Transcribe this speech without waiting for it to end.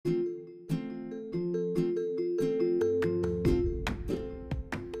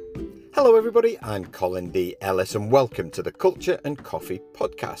Hello everybody, I'm Colin D. Ellis and welcome to the Culture and Coffee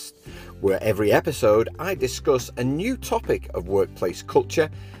podcast, where every episode I discuss a new topic of workplace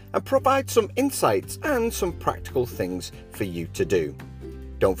culture and provide some insights and some practical things for you to do.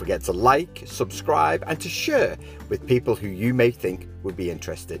 Don't forget to like, subscribe and to share with people who you may think would be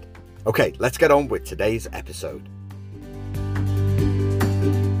interested. Okay, let's get on with today's episode.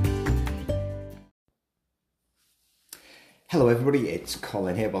 Hello everybody, it's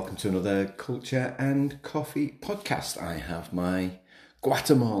Colin here. Welcome to another Culture and Coffee podcast. I have my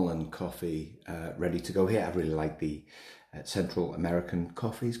Guatemalan coffee ready to go here. I really like the Central American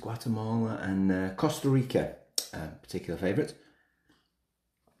coffees, Guatemala and Costa Rica, particular favourites.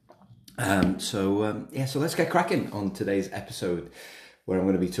 So let's get cracking on today's episode, where I'm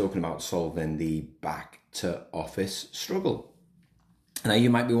going to be talking about solving the back to office struggle. Now, you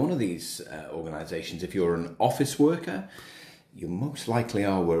might be one of these organisations. If you're an office worker, you most likely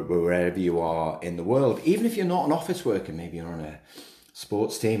are wherever you are in the world. Even if you're not an office worker, maybe you're on a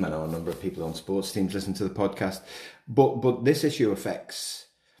sports team. I know a number of people on sports teams listen to the podcast, but this issue affects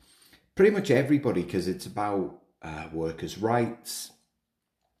pretty much everybody because it's about workers' rights.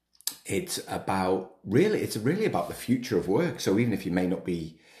 It's really about the future of work. So even if you may not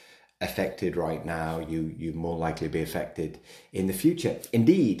be affected right now, you more likely be affected in the future.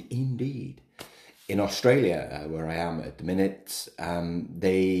 Indeed. In Australia, where I am at the minute,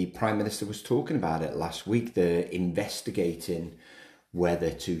 the Prime Minister was talking about it last week. They're investigating whether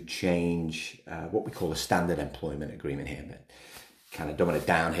to change what we call a standard employment agreement here. But kind of dumbing it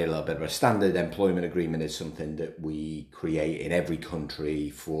down here a little bit, but a standard employment agreement is something that we create in every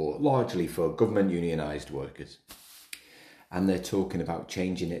country largely for government unionised workers. And they're talking about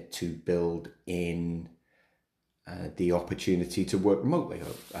changing it to build in the opportunity to work remotely,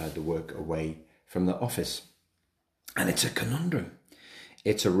 or to work away from the office. And it's a conundrum.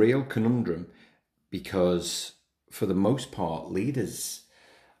 It's a real conundrum because for the most part, leaders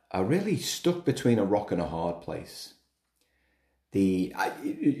are really stuck between a rock and a hard place.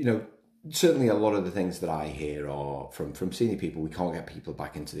 Certainly a lot of the things that I hear are from senior people. We can't get people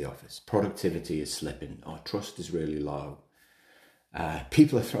back into the office. Productivity is slipping. Our trust is really low.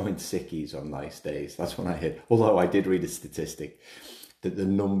 People are throwing sickies on nice days. That's what I heard. Although I did read a statistic that the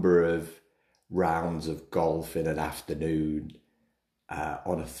number of rounds of golf in an afternoon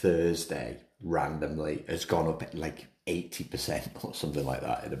on a Thursday randomly has gone up at like 80% or something like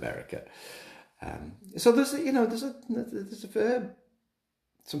that in America. So there's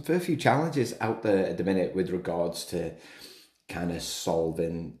some fair few challenges out there at the minute with regards to kind of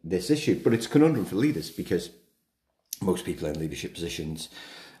solving this issue, but it's a conundrum for leaders because most people in leadership positions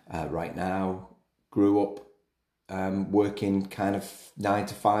right now grew up working kind of 9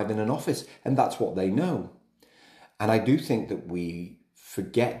 to 5 in an office, and that's what they know. And I do think that we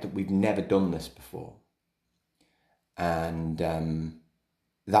forget that we've never done this before, and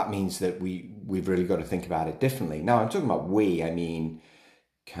that means that we've really got to think about it differently. Now, I'm talking about we, I mean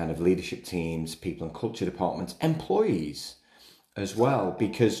kind of leadership teams, people in culture departments, employees as well,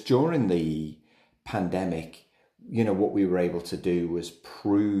 because during the pandemic, what we were able to do was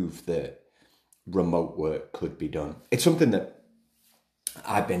prove that remote work could be done. It's something that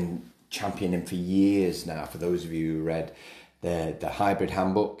I've been championing for years now. For those of you who read the hybrid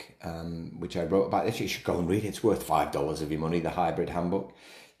handbook, which I wrote about this, you should go and read it. It's worth $5 of your money, the hybrid handbook.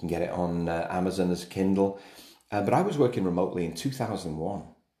 You can get it on Amazon as a Kindle. But I was working remotely in 2001.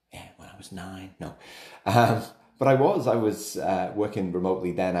 Yeah, when I was 9. No. But I was working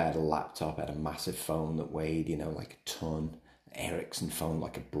remotely then. I had a laptop, I had a massive phone that weighed, like a ton. Ericsson phone,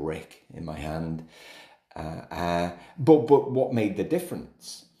 like a brick in my hand. But what made the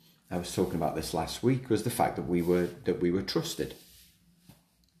difference? I was talking about this last week, was the fact that we were trusted.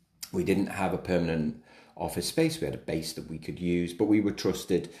 We didn't have a permanent office space. We had a base that we could use, but we were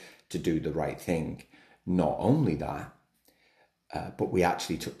trusted to do the right thing. Not only that, but we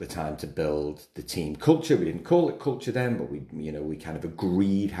actually took the time to build the team culture. We didn't call it culture then, but we kind of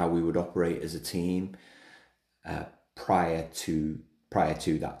agreed how we would operate as a team prior to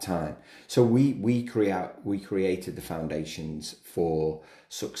that time. So we created the foundations for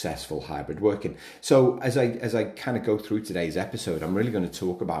successful hybrid working. So as I kind of go through today's episode, I'm really going to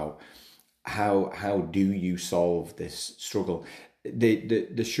talk about how do you solve this struggle.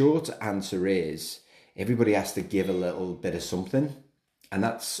 The short answer is everybody has to give a little bit of something, and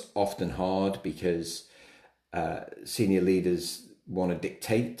that's often hard because senior leaders want to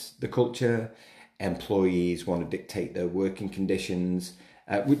dictate the culture. Employees want to dictate their working conditions,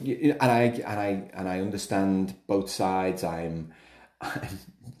 and I understand both sides. I'm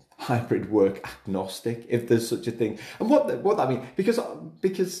hybrid work agnostic, if there's such a thing. And what that means, because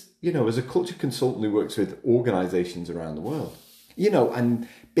as a culture consultant who works with organisations around the world, and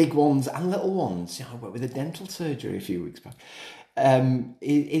big ones and little ones. I worked with a dental surgery a few weeks back.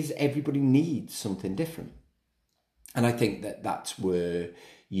 Is everybody needs something different, and I think that's where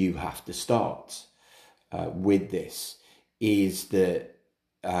you have to start with this. Is that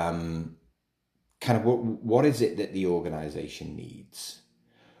kind of what is it that the organisation needs?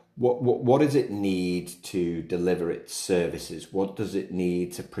 What does it need to deliver its services? What does it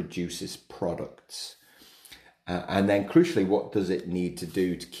need to produce its products? And then crucially, what does it need to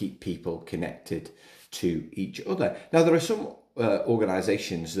do to keep people connected to each other? Now, there are some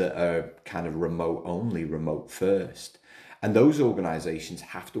organisations that are kind of remote only, remote first. And those organisations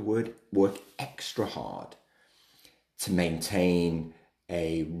have to work extra hard to maintain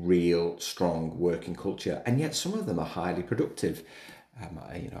a real strong working culture. And yet some of them are highly productive.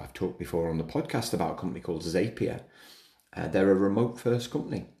 I've talked before on the podcast about a company called Zapier. They're a remote first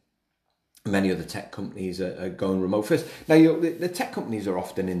company. Many other tech companies are going remote first. Now, the tech companies are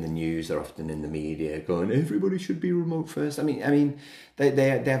often in the news, they're often in the media going, everybody should be remote first. I mean,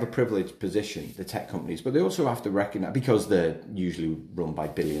 they have a privileged position, the tech companies, but they also have to recognize, because they're usually run by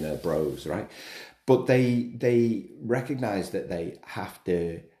billionaire bros, right? But they recognize that they have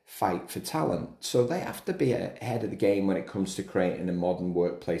to fight for talent. So they have to be ahead of the game when it comes to creating a modern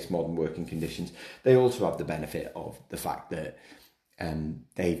workplace, modern working conditions. They also have the benefit of the fact that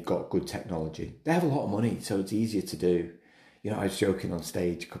they've got good technology. They have a lot of money, so it's easier to do. I was joking on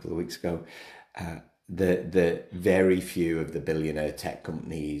stage a couple of weeks ago. The very few of the billionaire tech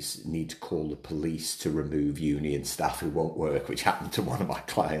companies need to call the police to remove union staff who won't work, which happened to one of my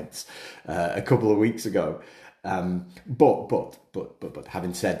clients a couple of weeks ago. But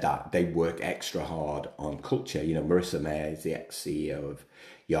having said that, they work extra hard on culture. Marissa Mayer is the ex-CEO of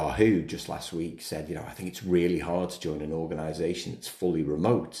Yahoo, just last week said, I think it's really hard to join an organization that's fully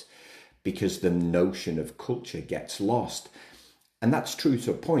remote because the notion of culture gets lost. And that's true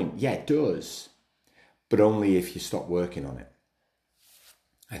to a point. Yeah, it does. But only if you stop working on it.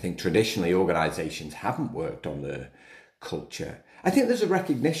 I think traditionally organizations haven't worked on the culture. I think there's a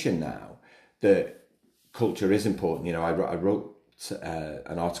recognition now that culture is important. I wrote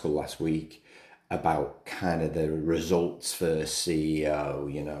an article last week about kind of the results for CEO,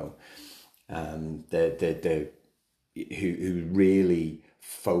 who really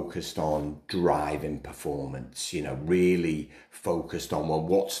focused on driving performance, really focused on, well,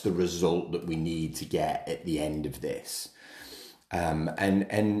 what's the result that we need to get at the end of this? Kind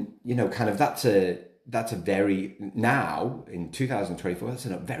of that's a very, now in 2024, that's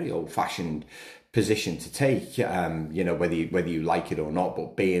a very old fashioned position to take, whether you like it or not,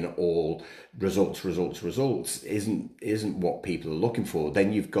 but being all results isn't what people are looking for.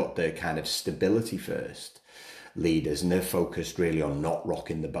 Then you've got the kind of stability first leaders, and they're focused really on not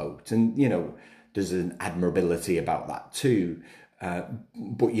rocking the boat. And, there's an admirability about that too.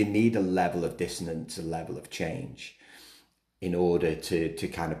 But you need a level of dissonance, a level of change in order to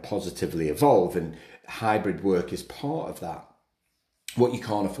kind of positively evolve. And hybrid work is part of that. What you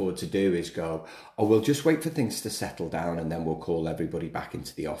can't afford to do is go, we'll just wait for things to settle down and then we'll call everybody back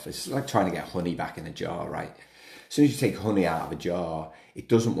into the office. It's like trying to get honey back in a jar, right? As soon as you take honey out of a jar, it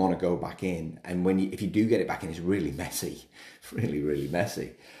doesn't want to go back in. And if you do get it back in, it's really messy, really, really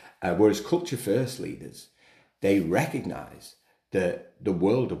messy. Whereas culture first leaders, they recognize that the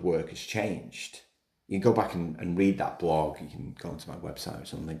world of work has changed. You can go back and read that blog. You can go onto my website,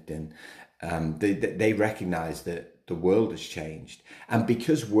 it's on LinkedIn. They recognize that the world has changed. And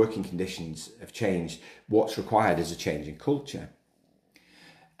because working conditions have changed, what's required is a change in culture.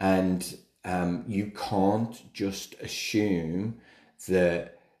 And you can't just assume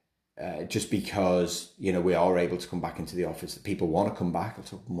that just because, we are able to come back into the office, that people want to come back. I'll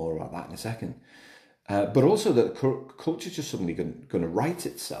talk more about that in a second. But also that culture is just suddenly going to right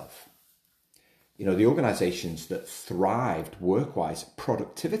itself. The organizations that thrived work-wise,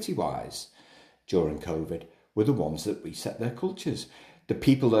 productivity-wise during COVID were the ones that reset their cultures. The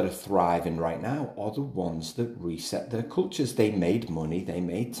people that are thriving right now are the ones that reset their cultures. They made money, they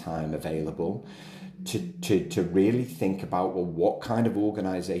made time available to really think about, well, what kind of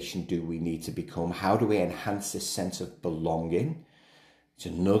organization do we need to become? How do we enhance this sense of belonging? It's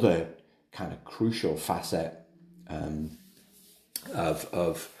another kind of crucial facet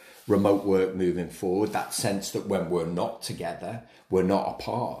of remote work moving forward, that sense that when we're not together, we're not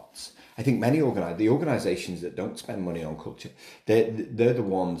apart. I think many the organizations that don't spend money on culture, they're the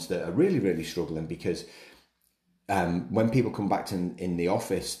ones that are really, really struggling, because when people come back in the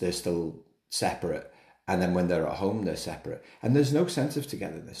office, they're still separate, And then when they're at home, they're separate. And there's no sense of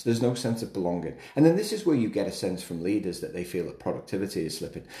togetherness. There's no sense of belonging. And then this is where you get a sense from leaders that they feel that productivity is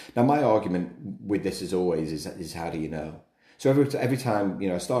slipping. Now, my argument with this is always is how do you know? So every time,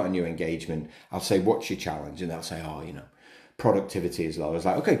 I start a new engagement, I'll say, what's your challenge? And they'll say, productivity is low. I was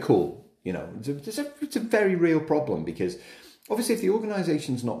like, okay, cool. It's a very real problem, because obviously if the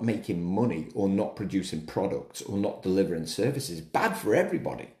organization's not making money or not producing products or not delivering services, it's bad for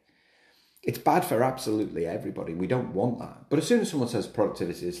everybody. It's bad for absolutely everybody. We don't want that. But as soon as someone says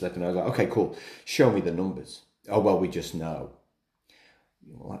productivity is slipping, I was like, okay, cool. Show me the numbers. Oh, well, we just know.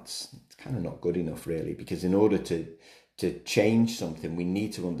 Well, that's kind of not good enough, really, because in order to change something, we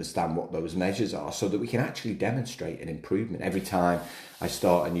need to understand what those measures are so that we can actually demonstrate an improvement. Every time I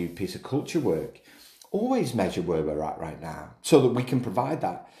start a new piece of culture work, always measure where we're at right now so that we can provide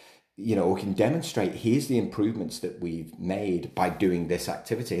that, we can demonstrate here's the improvements that we've made by doing this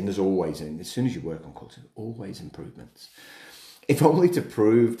activity. And there's always, as soon as you work on culture, always improvements. If only to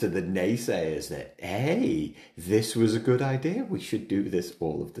prove to the naysayers that, hey, this was a good idea. We should do this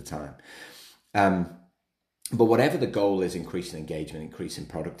all of the time. But whatever the goal is, increasing engagement, increasing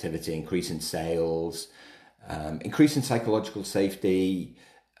productivity, increasing sales, increasing psychological safety,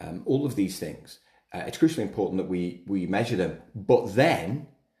 all of these things, it's crucially important that we measure them. But then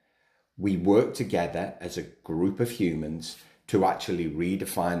we work together as a group of humans to actually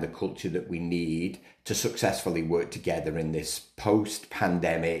redefine the culture that we need to successfully work together in this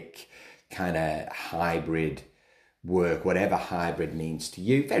post-pandemic kind of hybrid work, whatever hybrid means to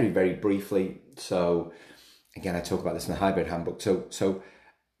you. Very, very briefly. So again, I talk about this in the hybrid handbook. So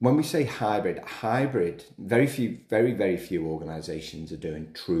when we say hybrid, very, very few organizations are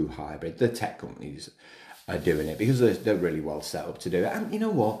doing true hybrid. The tech companies are doing it because they're really well set up to do it. And you know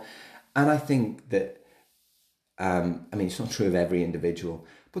what? And I think that, it's not true of every individual,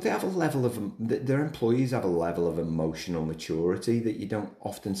 but they have a level of, their employees have a level of emotional maturity that you don't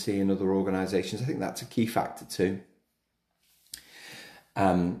often see in other organizations. I think that's a key factor too.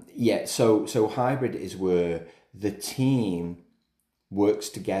 So hybrid is where the team works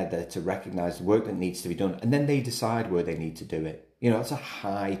together to recognize the work that needs to be done, and then they decide where they need to do it. It's a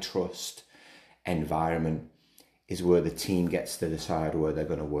high trust environment is where the team gets to decide where they're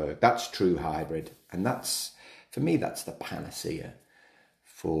going to work. That's true hybrid. And that's, for me, that's the panacea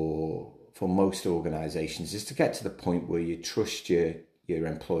for most organizations, is to get to the point where you trust your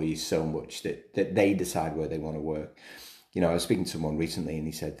employees so much that they decide where they want to work. I was speaking to someone recently and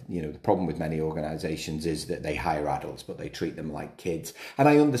he said, the problem with many organizations is that they hire adults, but they treat them like kids. And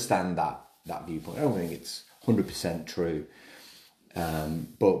I understand that viewpoint. I don't think it's 100% true.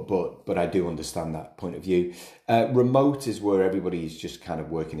 But I do understand that point of view. Remote is where everybody's just kind of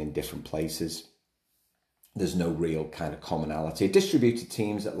working in different places. There's no real kind of commonality. Distributed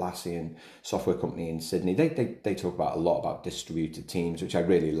teams at Atlassian software company in Sydney, they talk about a lot about distributed teams, which I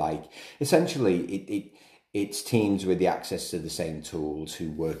really like. Essentially, it's teams with the access to the same tools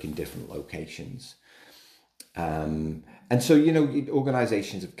who work in different locations. And so,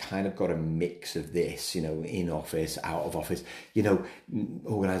 organizations have kind of got a mix of this, in office, out of office.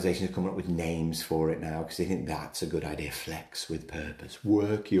 Organizations are coming up with names for it now because they think that's a good idea. Flex with purpose,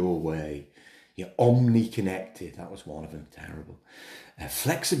 work your way. You're omni-connected. That was one of them. Terrible.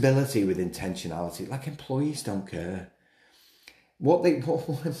 Flexibility with intentionality. Like, employees don't care. What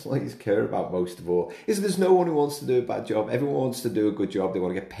employees care about most of all is there's no one who wants to do a bad job. Everyone wants to do a good job. They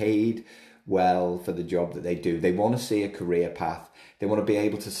want to get paid well for the job that they do. They want to see a career path. They want to be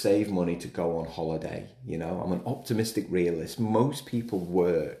able to save money to go on holiday. I'm an optimistic realist. Most people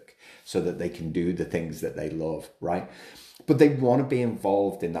work so that they can do the things that they love, right? But they want to be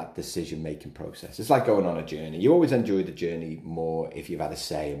involved in that decision-making process. It's like going on a journey. You always enjoy the journey more if you've had a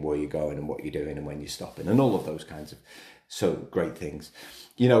say in where you're going and what you're doing and when you're stopping and all of those kinds of great things.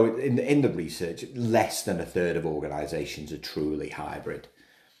 In the research, less than a third of organizations are truly hybrid.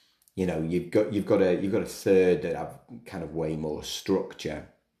 You've got a third that have kind of way more structure,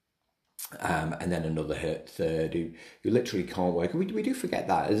 and then another third who literally can't work. And we do forget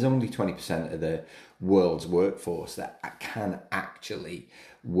that there's only 20% of the world's workforce that can actually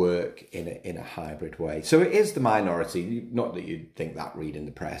work in a hybrid way. So it is the minority. Not that you'd think that reading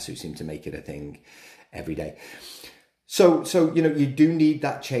the press, who seem to make it a thing every day. So you do need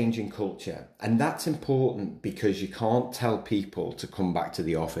that change in culture, and that's important because you can't tell people to come back to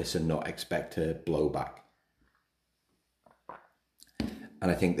the office and not expect a blowback. And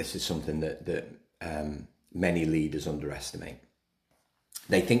I think this is something that many leaders underestimate.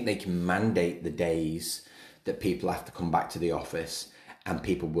 They think they can mandate the days that people have to come back to the office and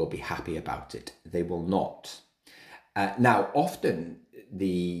people will be happy about it. They will not. Now, often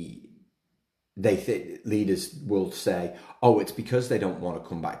the leaders will say, oh, it's because they don't want to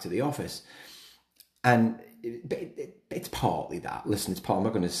come back to the office. And it's partly that. Listen, I'm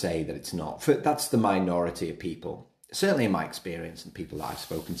not going to say that it's not. That's the minority of people, certainly in my experience and people that I've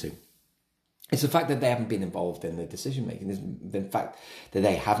spoken to. It's the fact that they haven't been involved in the decision making. It's the fact that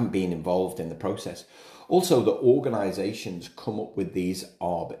they haven't been involved in the process. Also, the organisations come up with these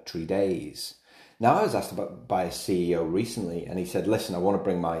arbitrary days. Now, I was asked about by a CEO recently, and he said, listen, I want to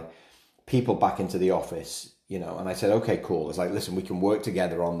bring my people back into the office, and I said, okay, cool. It's like, listen, we can work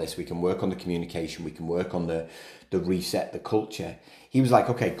together on this. We can work on the communication. We can work on the reset, the culture. He was like,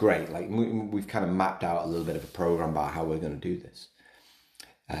 okay, great. Like we've kind of mapped out a little bit of a program about how we're going to do this,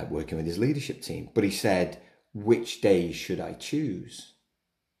 working with his leadership team. But he said, which days should I choose?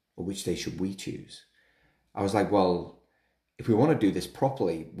 Or which day should we choose? I was like, well, if we want to do this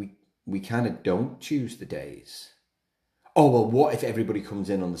properly, we kind of don't choose the days. Oh, well, what if everybody comes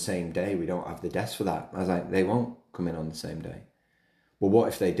in on the same day? We don't have the desk for that. I was like, they won't come in on the same day. Well, what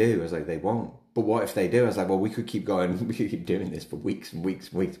if they do? I was like, they won't. But what if they do? I was like, well, we could keep going. We could keep doing this for weeks and weeks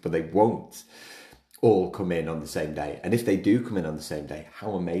and weeks, but they won't all come in on the same day. And if they do come in on the same day,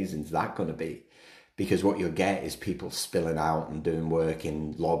 how amazing is that going to be? Because what you'll get is people spilling out and doing work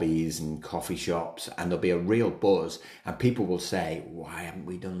in lobbies and coffee shops, and there'll be a real buzz, and people will say, why haven't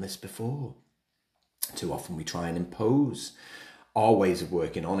we done this before? Too often we try and impose our ways of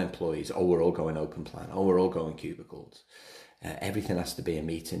working on employees. Oh, we're all going open plan. Oh, we're all going cubicles. Everything has to be a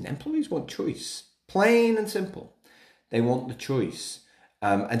meeting. Employees want choice, plain and simple. They want the choice.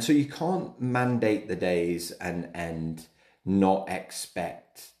 And so you can't mandate the days and not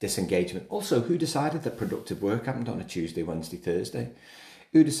expect disengagement. Also, who decided that productive work happened on a Tuesday, Wednesday, Thursday?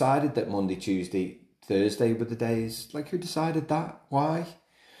 Who decided that Monday, Tuesday, Thursday were the days? Like, who decided that? Why?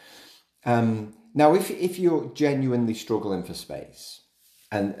 Now, if you're genuinely struggling for space,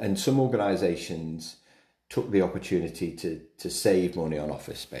 and some organisations took the opportunity to save money on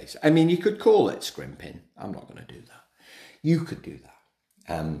office space. I mean, you could call it scrimping. I'm not going to do that. You could do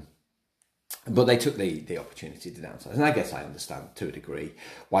that. But they took the opportunity to downsize. And I guess I understand to a degree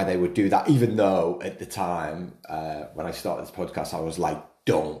why they would do that, even though at the time, when I started this podcast, I was like,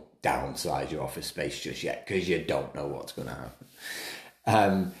 don't downsize your office space just yet, because you don't know what's going to happen.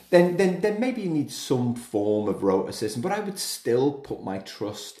 Then maybe you need some form of rota system, but I would still put my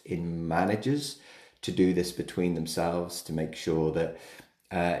trust in managers to do this between themselves, to make sure that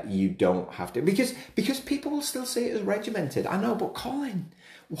you don't have to, because people will still see it as regimented. I know, but Colin,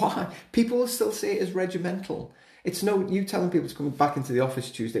 why? People will still see it as regimental. It's you telling people to come back into the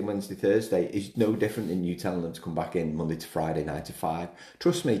office Tuesday, Wednesday, Thursday is no different than you telling them to come back in Monday to Friday, 9 to 5.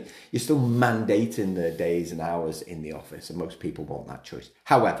 Trust me, you're still mandating the days and hours in the office, and most people want that choice.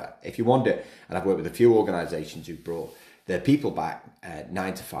 However, if you want it, and I've worked with a few organisations who've brought their people back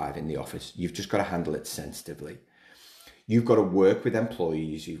 9 to 5 in the office, you've just got to handle it sensitively. You've got to work with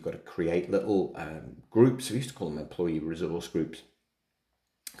employees. You've got to create little groups. We used to call them employee resource groups.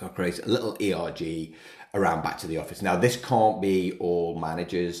 Got to create a little ERG around back to the office. Now, this can't be all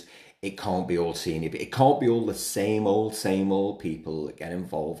managers. It can't be all senior. But it can't be all the same old people that get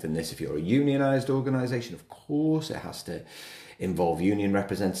involved in this. If you're a unionised organisation, of course, it has to involve union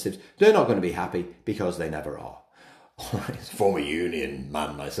representatives. They're not going to be happy because they never are. As a former union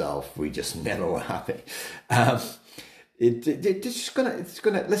man myself, we just never were happy. It's gonna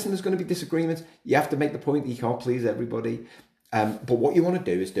listen. There's going to be disagreements. You have to make the point that you can't please everybody. But what you want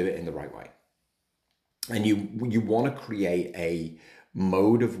to do is do it in the right way, and you want to create a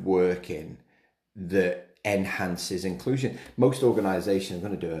mode of working that enhances inclusion. Most organisations are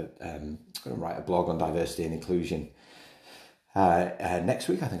going to going to write a blog on diversity and inclusion next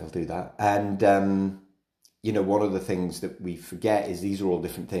week. I think I'll do that, and. One of the things that we forget is these are all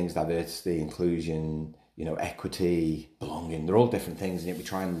different things: diversity, inclusion, equity, belonging. They're all different things, and yet we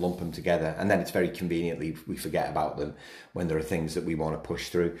try and lump them together. And then it's very conveniently we forget about them when there are things that we want to push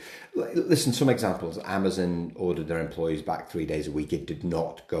through. Listen, some examples. Amazon ordered their employees back 3 days a week. It did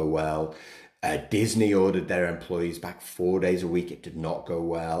not go well. Disney ordered their employees back 4 days a week. It did not go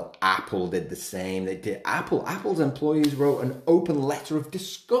well. Apple did the same. Apple's employees wrote an open letter of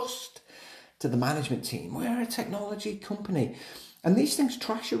disgust to the management team. We're a technology company. And these things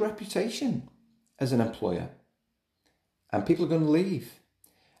trash your reputation as an employer. And people are going to leave.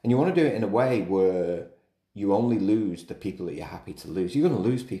 And you want to do it in a way where you only lose the people that you're happy to lose. You're going to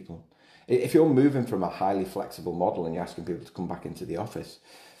lose people. If you're moving from a highly flexible model and you're asking people to come back into the office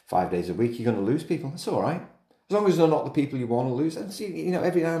 5 days a week, you're going to lose people. That's all right. As long as they're not the people you want to lose. And see,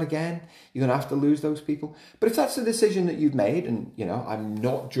 every now and again, you're going to have to lose those people. But if that's the decision that you've made, and, I'm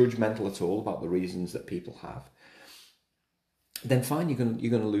not judgmental at all about the reasons that people have, then fine,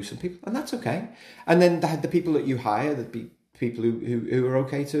 you're gonna lose some people, and that's okay. And then the people that you hire, people who are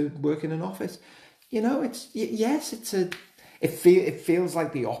okay to work in an office. It feels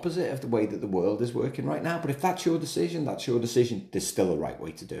like the opposite of the way that the world is working right now. But if that's your decision, that's your decision. There's still a right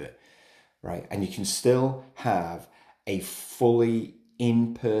way to do it, right? And you can still have a fully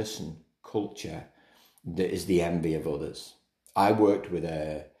in-person culture that is the envy of others. I worked with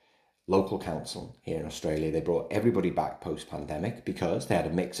a local council here in Australia. They brought everybody back post-pandemic because they had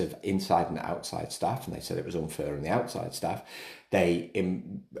a mix of inside and outside staff, and they said it was unfair on the outside staff. They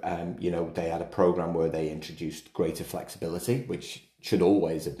had a program where they introduced greater flexibility, which should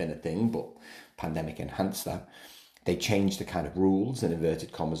always have been a thing, but pandemic enhanced that. They changed the kind of rules and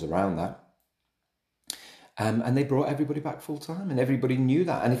inverted commas around that. And they brought everybody back full time, and everybody knew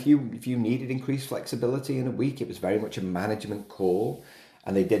that. And if you needed increased flexibility in a week, it was very much a management call.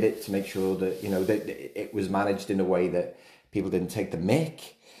 And they did it to make sure that, that it was managed in a way that people didn't take the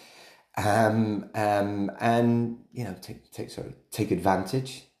mick, and take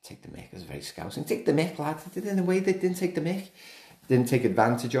advantage. Take the mick is very scousing. Take the mick, lads. They did it in a way they didn't take the mick, didn't take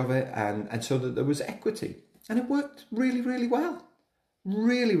advantage of it, and so that there was equity, and it worked really, really well,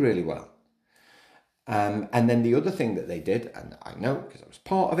 really, really well. And then the other thing that they did, and I know because I was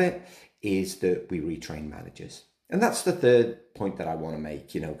part of it, is that we retrain managers. And that's the third point that I want to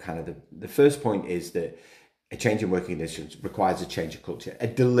make. The first point is that a change in working conditions requires a change of culture, a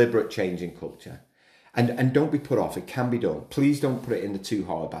deliberate change in culture. And don't be put off. It can be done. Please don't put it in the too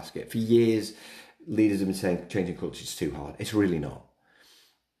hard basket. For years, leaders have been saying changing culture is too hard. It's really not.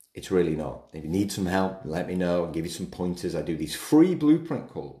 It's really not. If you need some help, let me know. I'll give you some pointers. I do these free blueprint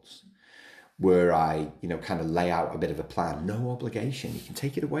calls where I, kind of lay out a bit of a plan. No obligation. You can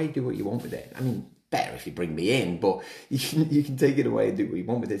take it away, do what you want with it. I mean, better if you bring me in, but you can take it away and do what you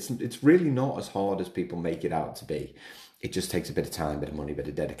want with it. It's really not as hard as people make it out to be. It just takes a bit of time, a bit of money, a bit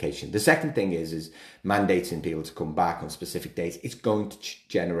of dedication. The second thing is mandating people to come back on specific days. It's going to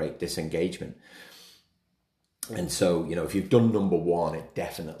generate disengagement. And so, if you've done number one, it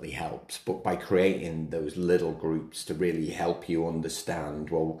definitely helps. But by creating those little groups to really help you understand,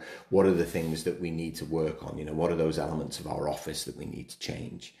 well, what are the things that we need to work on? What are those elements of our office that we need to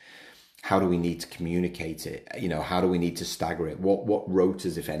change? How do we need to communicate it? How do we need to stagger it? What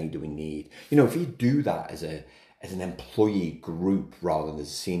rotas, if any, do we need? If you do that as an employee group rather than as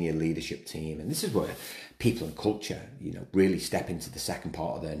a senior leadership team, and this is where people and culture, really step into the second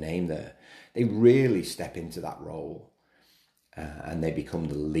part of their name there. They really step into that role, and they become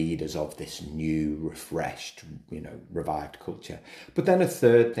the leaders of this new, refreshed, revived culture. But then a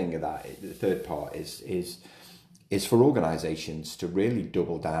third thing of that, the third part is for organisations to really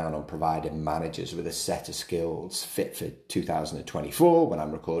double down on providing managers with a set of skills fit for 2024 when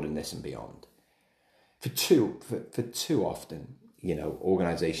I'm recording this and beyond. For too often,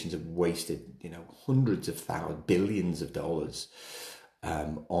 organisations have wasted, hundreds of thousands, billions of dollars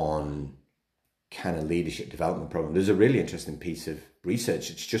on kind of leadership development program. There's a really interesting piece of research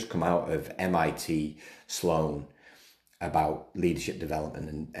that's just come out of MIT Sloan about leadership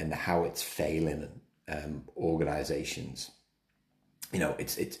development and how it's failing organizations.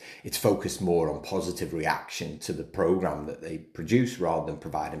 It's focused more on positive reaction to the program that they produce rather than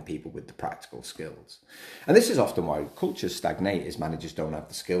providing people with the practical skills. And this is often why cultures stagnate, is managers don't have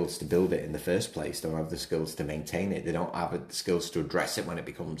the skills to build it in the first place, don't have the skills to maintain it, they don't have the skills to address it when it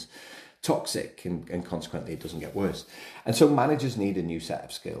becomes toxic, and consequently it doesn't get worse. And so managers need a new set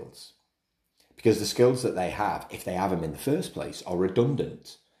of skills, because the skills that they have, if they have them in the first place, are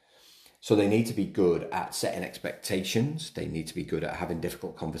redundant. So they need to be good at setting expectations. They need to be good at having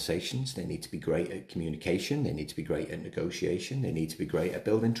difficult conversations. They need to be great at communication. They need to be great at negotiation. They need to be great at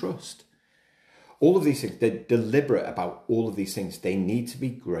building trust. All of these things, they're deliberate about all of these things. They need to be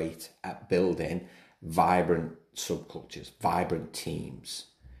great at building vibrant subcultures, vibrant teams.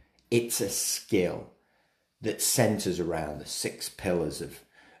 It's a skill that centers around the 6 pillars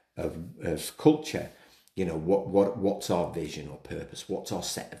of culture. What's our vision or purpose? What's our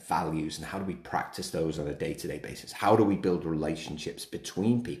set of values, and how do we practice those on a day-to-day basis? How do we build relationships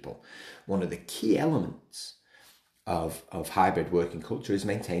between people? One of the key elements of hybrid working culture is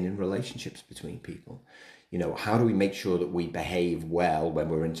maintaining relationships between people. How do we make sure that we behave well when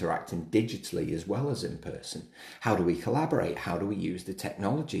we're interacting digitally as well as in person? How do we collaborate? How do we use the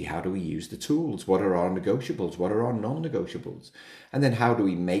technology? How do we use the tools? What are our negotiables? What are our non-negotiables? And then how do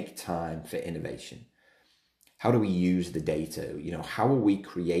we make time for innovation? How do we use the data? How are we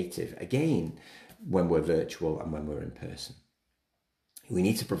creative, again, when we're virtual and when we're in person? We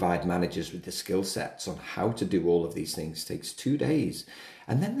need to provide managers with the skill sets on how to do all of these things. It takes 2 days.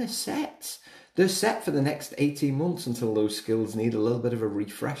 And then they're set. They're set for the next 18 months until those skills need a little bit of a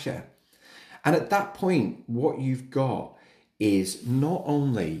refresher. And at that point, what you've got is not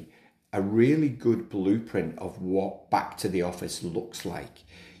only a really good blueprint of what back to the office looks like,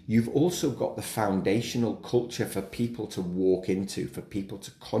 you've also got the foundational culture for people to walk into, for people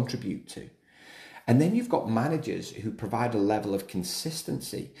to contribute to. And then you've got managers who provide a level of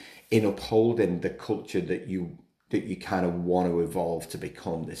consistency in upholding the culture that you kind of want to evolve to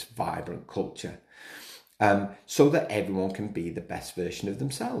become this vibrant culture, so that everyone can be the best version of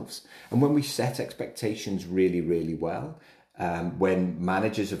themselves. And when we set expectations really, really well, when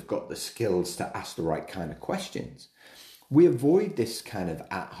managers have got the skills to ask the right kind of questions, we avoid this kind of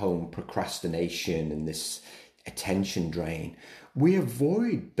at-home procrastination and this attention drain. We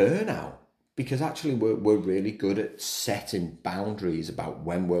avoid burnout because actually we're really good at setting boundaries about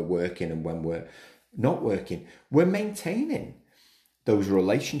when we're working and when we're not working. We're maintaining those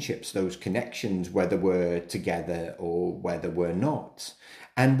relationships, those connections, whether we're together or whether we're not.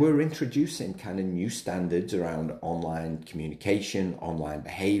 And we're introducing kind of new standards around online communication, online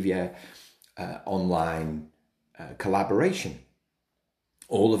behavior, online collaboration.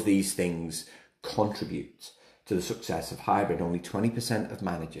 All of these things contribute to the success of hybrid. Only 20% of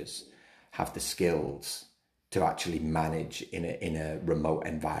managers have the skills to actually manage in a remote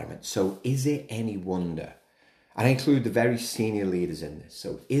environment. So is it any wonder, and I include the very senior leaders in this,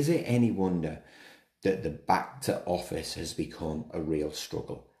 so is it any wonder that the back to office has become a real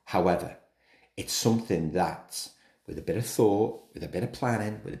struggle? However, it's something that with a bit of thought, with a bit of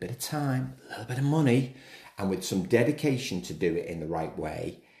planning, with a bit of time, a little bit of money, and with some dedication to do it in the right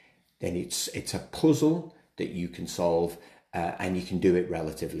way, then it's a puzzle that you can solve, and you can do it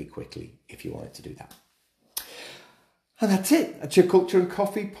relatively quickly if you wanted to do that. And that's it. That's your Culture and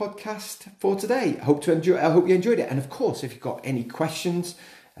Coffee podcast for today. I hope you enjoyed it. And of course, if you've got any questions,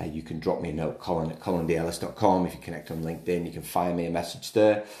 you can drop me a note, colin@colindellis.com. If you connect on LinkedIn, you can fire me a message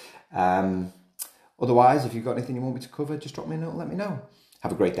there. Otherwise, if you've got anything you want me to cover, just drop me a note and let me know.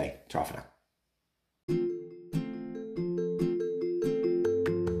 Have a great day. Ciao for now.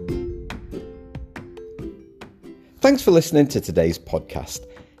 Thanks for listening to today's podcast.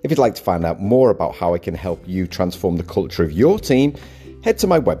 If you'd like to find out more about how I can help you transform the culture of your team, head to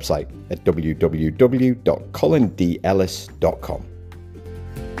my website at www.colindellis.com.